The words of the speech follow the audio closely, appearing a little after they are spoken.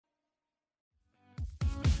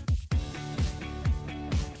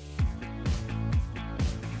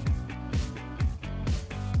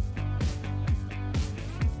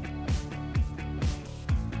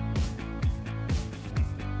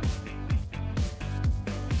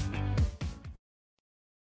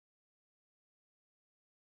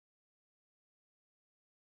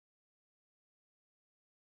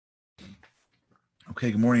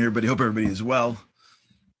Okay, good morning, everybody. Hope everybody is well.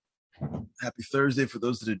 Happy Thursday for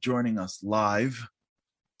those that are joining us live.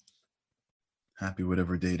 Happy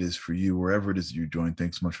whatever day it is for you, wherever it is you join.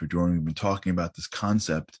 Thanks so much for joining. We've been talking about this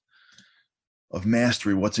concept of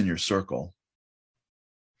mastery, what's in your circle.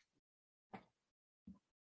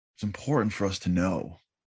 It's important for us to know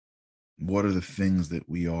what are the things that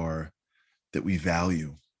we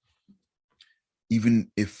value, even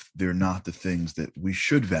if they're not the things that we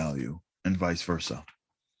should value, and vice versa.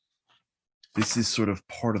 This is sort of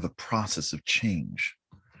part of the process of change.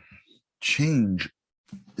 Change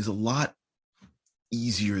is a lot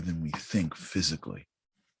easier than we think physically.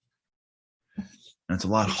 And it's a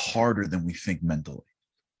lot harder than we think mentally.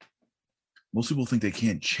 Most people think they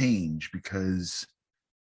can't change because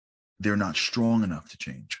they're not strong enough to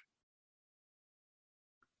change.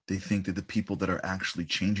 They think that the people that are actually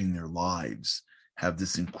changing their lives have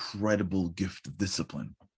this incredible gift of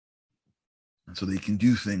discipline. And so they can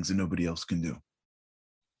do things that nobody else can do.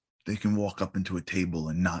 They can walk up into a table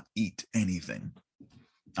and not eat anything.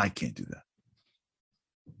 I can't do that.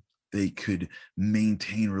 They could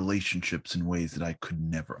maintain relationships in ways that I could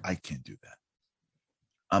never. I can't do that.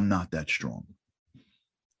 I'm not that strong.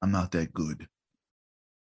 I'm not that good.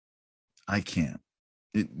 I can't.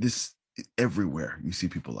 Everywhere you see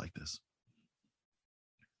people like this.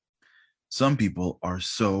 Some people are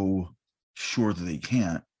so sure that they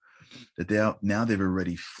can't that they've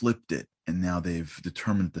already flipped it, and now they've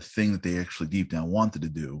determined the thing that they actually deep down wanted to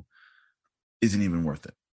do isn't even worth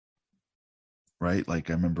it. Right? Like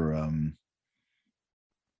I remember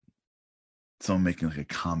someone making like a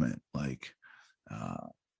comment like, I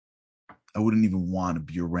wouldn't even want to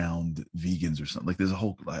be around vegans or something. Like there's a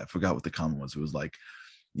whole, I forgot what the comment was. It was like,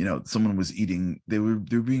 someone was eating, they were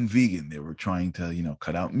being vegan. They were trying to,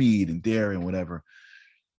 cut out meat and dairy and whatever.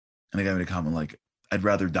 And the guy made a comment like, I'd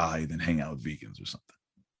rather die than hang out with vegans or something.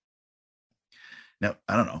 Now,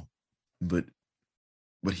 I don't know, but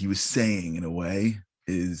what he was saying in a way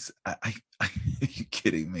is, are you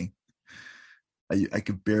kidding me? I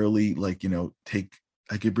could barely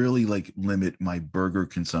I could barely limit my burger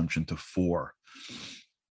consumption to 4.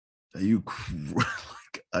 Are you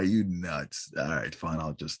are you nuts? All right, fine.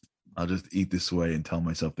 I'll just eat this way and tell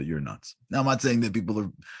myself that you're nuts. Now, I'm not saying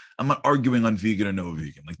that I'm not arguing on vegan or no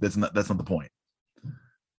vegan. Like that's not the point.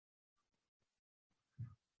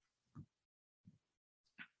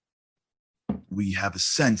 We have a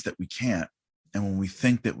sense that we can't. And when we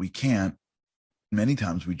think that we can't, many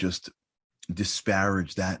times we just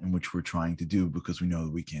disparage that in which we're trying to do because we know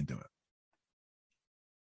that we can't do it.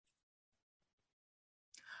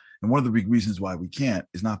 And one of the big reasons why we can't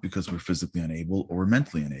is not because we're physically unable or we're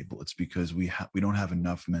mentally unable. It's because we don't have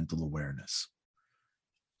enough mental awareness.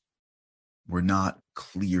 We're not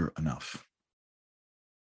clear enough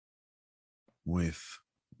with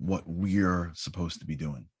what we're supposed to be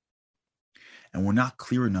doing. And we're not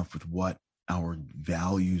clear enough with what our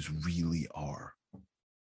values really are.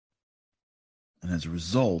 And as a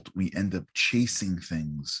result, we end up chasing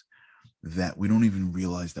things that we don't even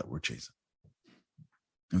realize that we're chasing.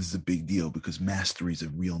 And this is a big deal because mastery is a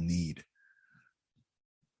real need.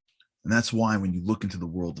 And that's why when you look into the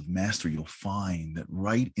world of mastery, you'll find that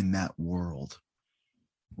right in that world,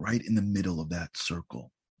 right in the middle of that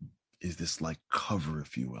circle, is this like cover,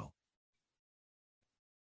 if you will.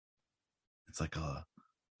 It's like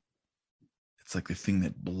the thing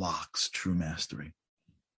that blocks true mastery.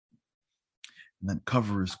 And that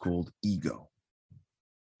cover is called ego.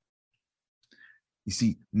 You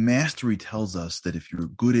see, mastery tells us that if you're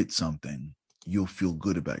good at something, you'll feel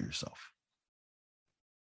good about yourself.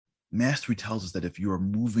 Mastery tells us that if you are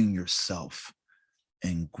moving yourself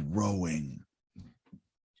and growing,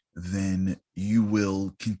 then you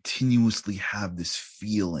will continuously have this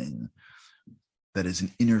feeling that is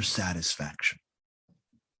an inner satisfaction.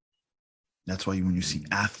 That's why when you see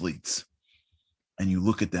athletes and you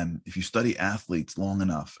look at them, if you study athletes long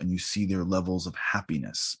enough and you see their levels of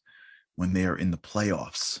happiness when they are in the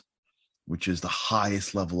playoffs, which is the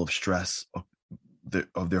highest level of stress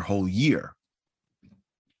of their whole year,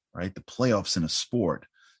 right? The playoffs in a sport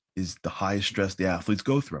is the highest stress the athletes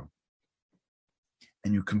go through.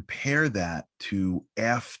 And you compare that to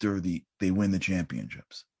after they win the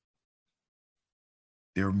championships.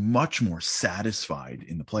 They're much more satisfied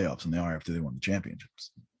in the playoffs than they are after they won the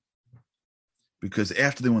championships. Because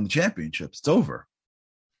after they won the championships, it's over.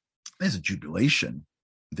 There's a jubilation.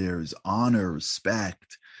 There's honor,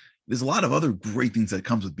 respect. There's a lot of other great things that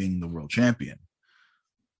comes with being the world champion.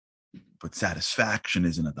 But satisfaction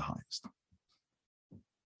isn't at the highest.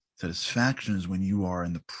 Satisfaction is when you are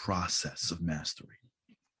in the process of mastery.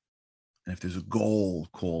 And if there's a goal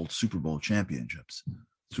called Super Bowl championships,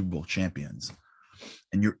 Super Bowl champions,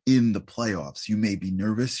 and you're in the playoffs, you may be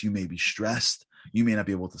nervous, you may be stressed, you may not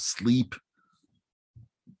be able to sleep.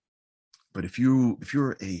 But if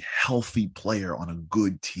you're a healthy player on a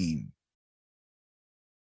good team,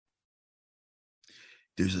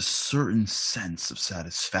 there's a certain sense of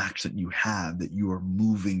satisfaction you have that you are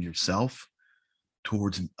moving yourself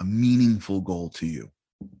towards a meaningful goal to you.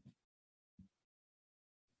 I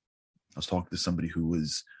was talking to somebody who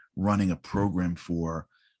was running a program for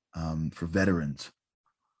veterans.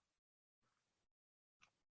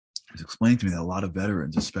 He was explaining to me that a lot of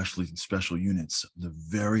veterans, especially in special units, have a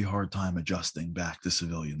very hard time adjusting back to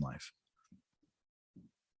civilian life.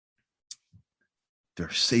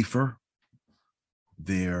 They're safer.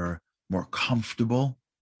 They're more comfortable.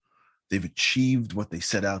 They've achieved what they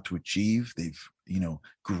set out to achieve. They've,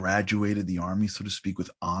 graduated the Army, so to speak,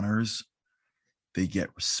 with honors. They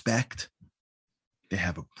get respect. They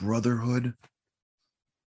have a brotherhood,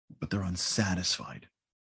 but they're unsatisfied.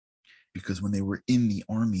 Because when they were in the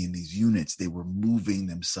Army, in these units, they were moving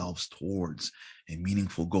themselves towards a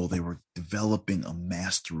meaningful goal. They were developing a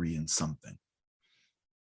mastery in something.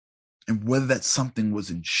 And whether that something was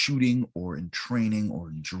in shooting or in training or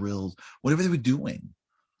in drills, whatever they were doing,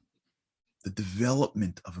 the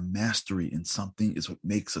development of a mastery in something is what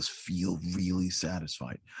makes us feel really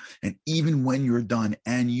satisfied. And even when you're done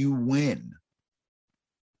and you win,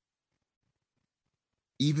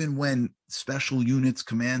 even when special units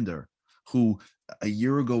commander, who a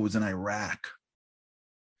year ago was in Iraq,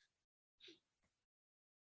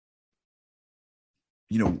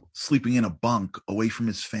 sleeping in a bunk away from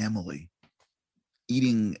his family,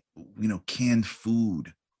 eating, canned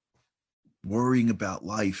food, worrying about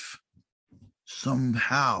life,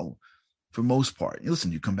 somehow, for most part,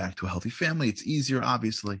 listen, you come back to a healthy family, it's easier,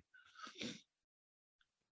 obviously.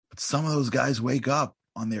 But some of those guys wake up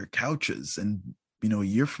on their couches and, a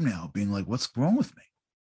year from now being like, what's wrong with me?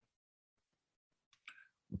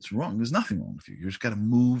 What's wrong? There's nothing wrong with you. You just got to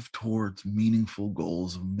move towards meaningful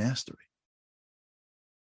goals of mastery.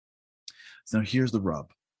 So now here's the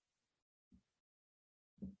rub.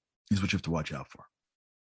 Here's what you have to watch out for.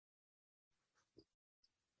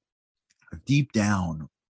 If deep down,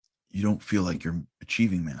 you don't feel like you're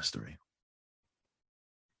achieving mastery,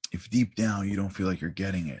 if deep down you don't feel like you're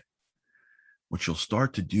getting it, what you'll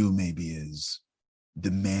start to do maybe is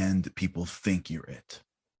demand people think you're it.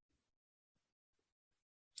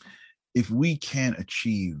 If we can't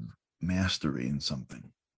achieve mastery in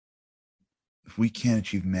something, if we can't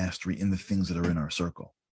achieve mastery in the things that are in our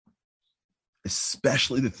circle,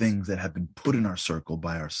 especially the things that have been put in our circle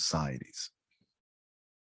by our societies.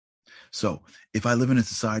 So if I live in a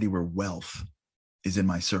society where wealth is in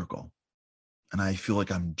my circle and I feel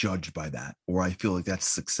like I'm judged by that, or I feel like that's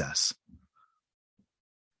success,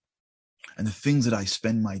 and the things that I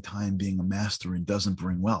spend my time being a master in doesn't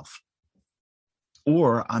bring wealth,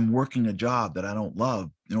 or I'm working a job that I don't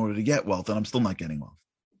love in order to get wealth and I'm still not getting wealth,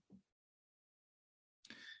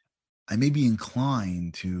 I may be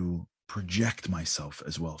inclined to project myself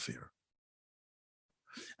as wealthier.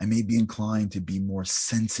 I may be inclined to be more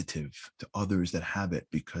sensitive to others that have it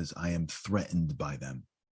because I am threatened by them.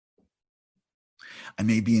 I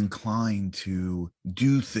may be inclined to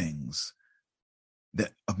do things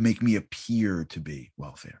that make me appear to be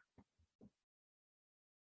wealthier.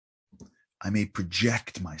 I may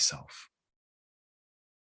project myself,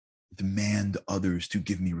 demand others to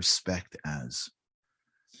give me respect as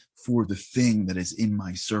for the thing that is in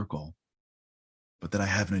my circle, but that I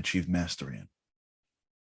haven't achieved mastery in.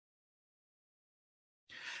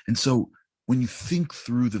 And so when you think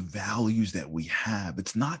through the values that we have,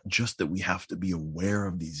 it's not just that we have to be aware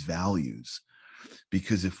of these values,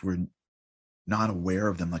 because if we're not aware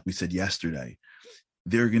of them, like we said yesterday,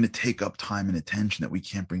 they're going to take up time and attention that we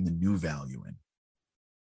can't bring the new value in.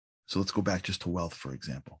 So let's go back just to wealth, for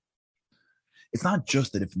example. It's not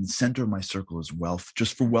just that if in the center of my circle is wealth,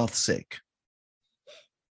 just for wealth's sake,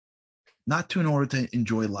 not to in order to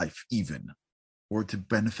enjoy life even, or to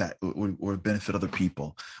benefit or benefit other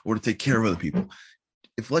people, or to take care of other people.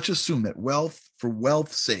 If let's assume that wealth for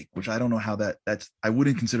wealth's sake, which I don't know how that's, I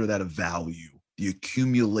wouldn't consider that a value, the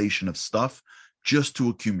accumulation of stuff just to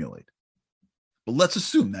accumulate. But let's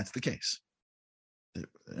assume that's the case.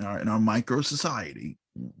 In our micro society,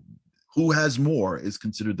 who has more is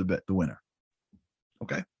considered the winner.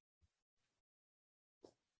 Okay?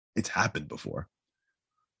 It's happened before.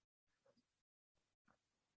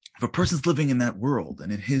 If a person's living in that world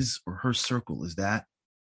and in his or her circle is that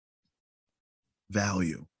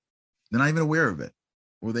value, they're not even aware of it,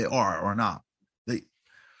 or they are or not.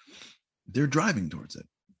 They're driving towards it.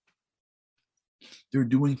 They're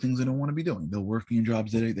doing things they don't want to be doing. They're working in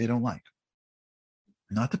jobs that they don't like,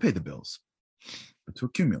 not to pay the bills, but to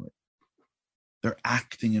accumulate. They're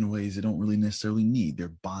acting in ways they don't really necessarily need. They're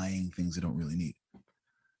buying things they don't really need.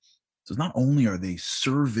 So not only are they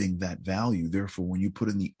serving that value, therefore, when you put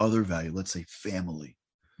in the other value, let's say family,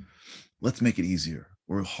 let's make it easier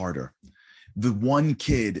or harder. The one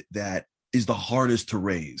kid that is the hardest to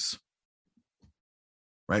raise,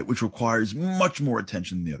 right, which requires much more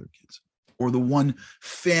attention than the other kids, or the one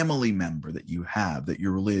family member that you have that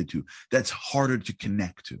you're related to that's harder to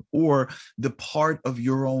connect to, or the part of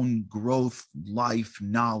your own growth, life,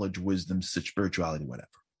 knowledge, wisdom, spirituality, whatever.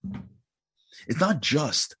 It's not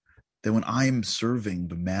just that when I am serving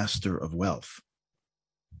the master of wealth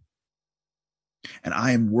and I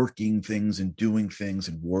am working things and doing things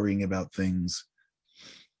and worrying about things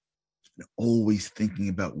and always thinking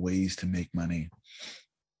about ways to make money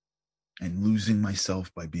and losing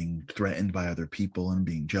myself by being threatened by other people and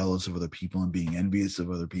being jealous of other people and being envious of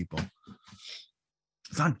other people.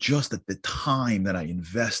 It's not just that the time that I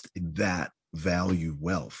invest in that value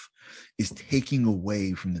wealth is taking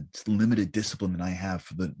away from the limited discipline that I have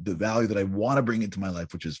for the value that I want to bring into my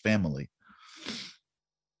life, which is family.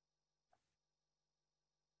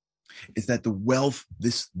 It's that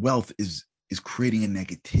this wealth is creating a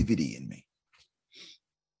negativity in me.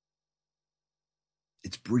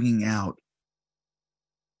 It's bringing out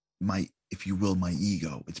my, if you will, my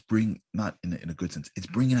ego. It's bringing, not in a good sense, it's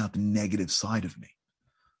bringing out the negative side of me.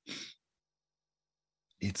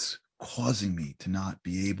 It's causing me to not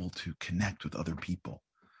be able to connect with other people.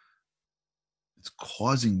 It's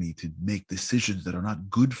causing me to make decisions that are not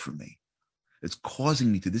good for me. It's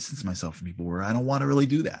causing me to distance myself from people where I don't want to really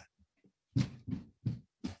do that.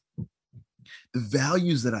 The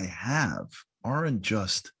values that I have aren't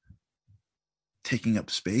just taking up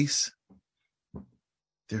space.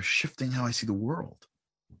 They're shifting how I see the world.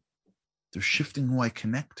 They're shifting who I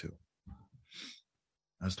connect to.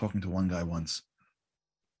 I was talking to one guy once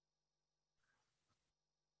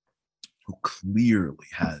who clearly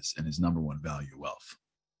has in his number one value wealth.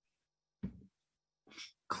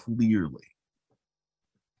 Clearly.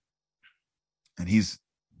 And he's,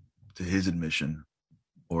 to his admission,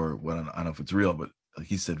 or what, I don't know if it's real, but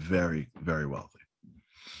he said very, very wealthy.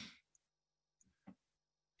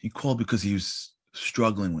 He called because he was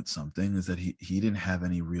struggling with something, is that he didn't have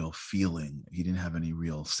any real feeling. He didn't have any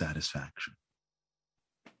real satisfaction.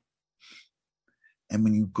 And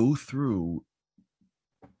when you go through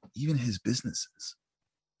even his businesses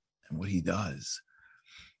and what he does,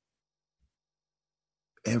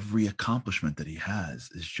 every accomplishment that he has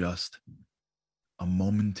is just a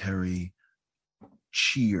momentary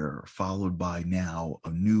cheer followed by now a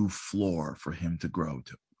new floor for him to grow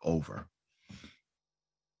to over.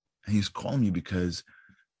 And he's calling me because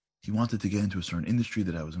he wanted to get into a certain industry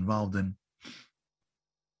that I was involved in,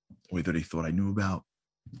 or that he thought I knew about.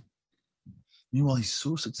 Meanwhile, he's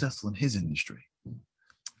so successful in his industry,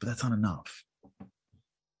 but that's not enough.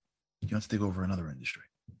 He wants to take over another industry.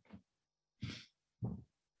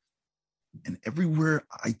 And everywhere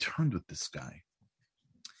I turned with this guy,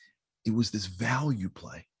 it was this value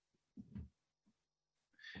play.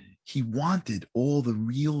 He wanted all the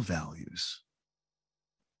real values,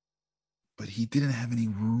 but he didn't have any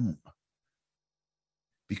room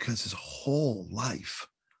because his whole life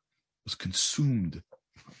was consumed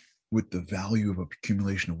with the value of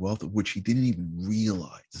accumulation of wealth, of which he didn't even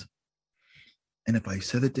realize. And if I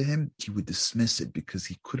said it to him, he would dismiss it because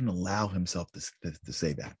he couldn't allow himself to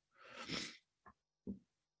say that.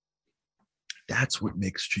 That's what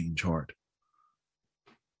makes change hard.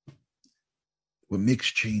 What makes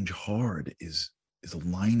change hard is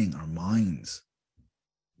aligning our minds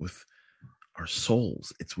with our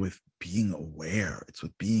souls. It's with being aware. It's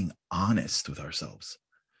with being honest with ourselves.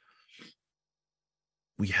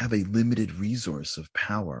 We have a limited resource of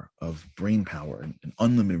power, of brain power, and an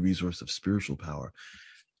unlimited resource of spiritual power.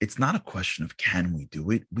 It's not a question of can we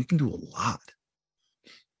do it? We can do a lot.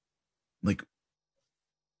 Like,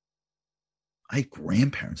 I had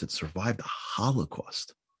grandparents that survived the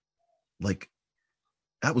Holocaust. Like,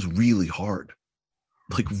 that was really hard.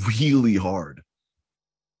 Like, really hard.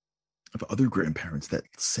 I have other grandparents that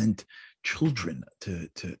sent children to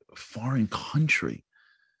a foreign country,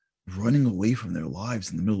 running away from their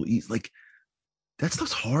lives in the Middle East. Like, that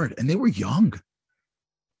stuff's hard. And they were young.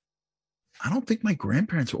 I don't think my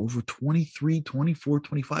grandparents were over 23, 24,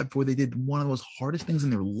 25 before they did one of the most hardest things in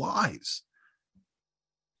their lives.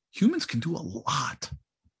 Humans can do a lot.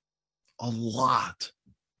 A lot.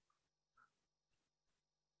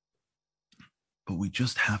 But we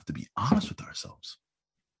just have to be honest with ourselves.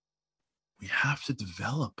 We have to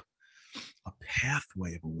develop a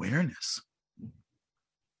pathway of awareness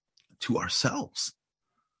to ourselves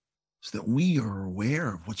so that we are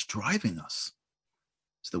aware of what's driving us,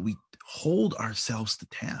 so that we hold ourselves to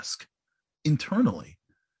task internally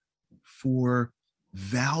for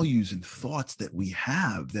values and thoughts that we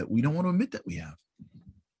have that we don't want to admit that we have.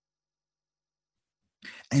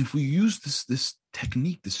 And if we use this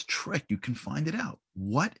technique, this trick, you can find it out.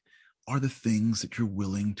 What are the things that you're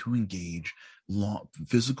willing to engage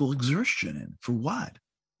physical exertion in? For what?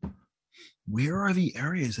 Where are the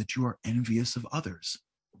areas that you are envious of others?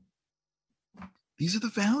 These are the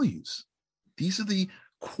values. These are the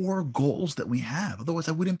core goals that we have. Otherwise,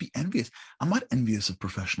 I wouldn't be envious. I'm not envious of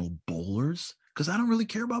professional bowlers because I don't really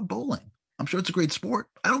care about bowling. I'm sure it's a great sport.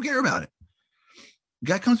 I don't care about it. The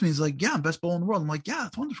guy comes to me, he's like, yeah, I'm best bowler in the world. I'm like, yeah,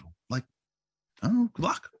 that's wonderful. Like, I don't know, good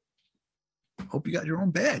luck. Hope you got your own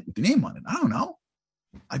bag with your name on it. I don't know.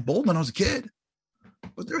 I bowled when I was a kid,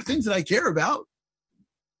 but there are things that I care about.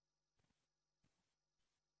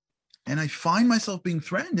 And I find myself being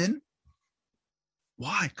threatened in.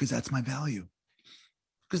 Why? Because that's my value.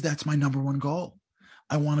 Because that's my number one goal.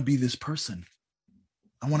 I want to be this person.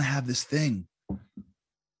 I want to have this thing.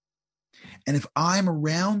 And if I'm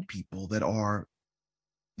around people that are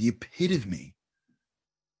the epitome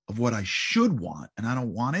of what I should want and I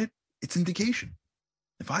don't want it, it's indication.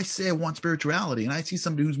 If I say I want spirituality and I see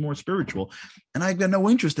somebody who's more spiritual and I've got no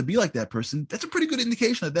interest to be like that person, that's a pretty good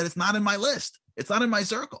indication that it's not in my list. It's not in my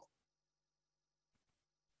circle.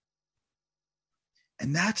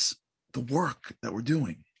 And that's the work that we're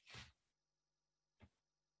doing.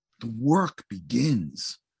 The work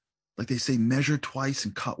begins, like they say, measure twice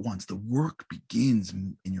and cut once. The work begins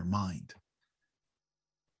in your mind.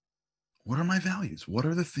 What are my values? What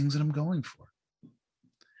are the things that I'm going for?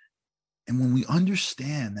 And when we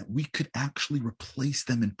understand that we could actually replace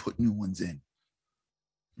them and put new ones in,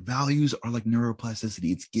 values are like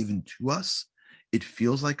neuroplasticity. It's given to us. It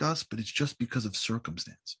feels like us, but it's just because of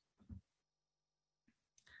circumstance.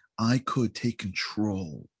 I could take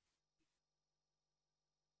control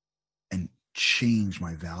and change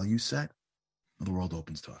my value set. The world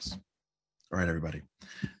opens to us. All right, everybody.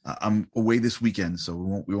 I'm away this weekend,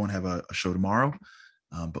 so we won't have a show tomorrow,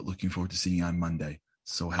 but looking forward to seeing you on Monday.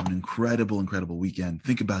 So have an incredible weekend.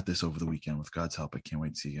 Think about this over the weekend. With God's help, I can't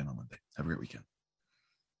wait to see you again on Monday. Have a great weekend.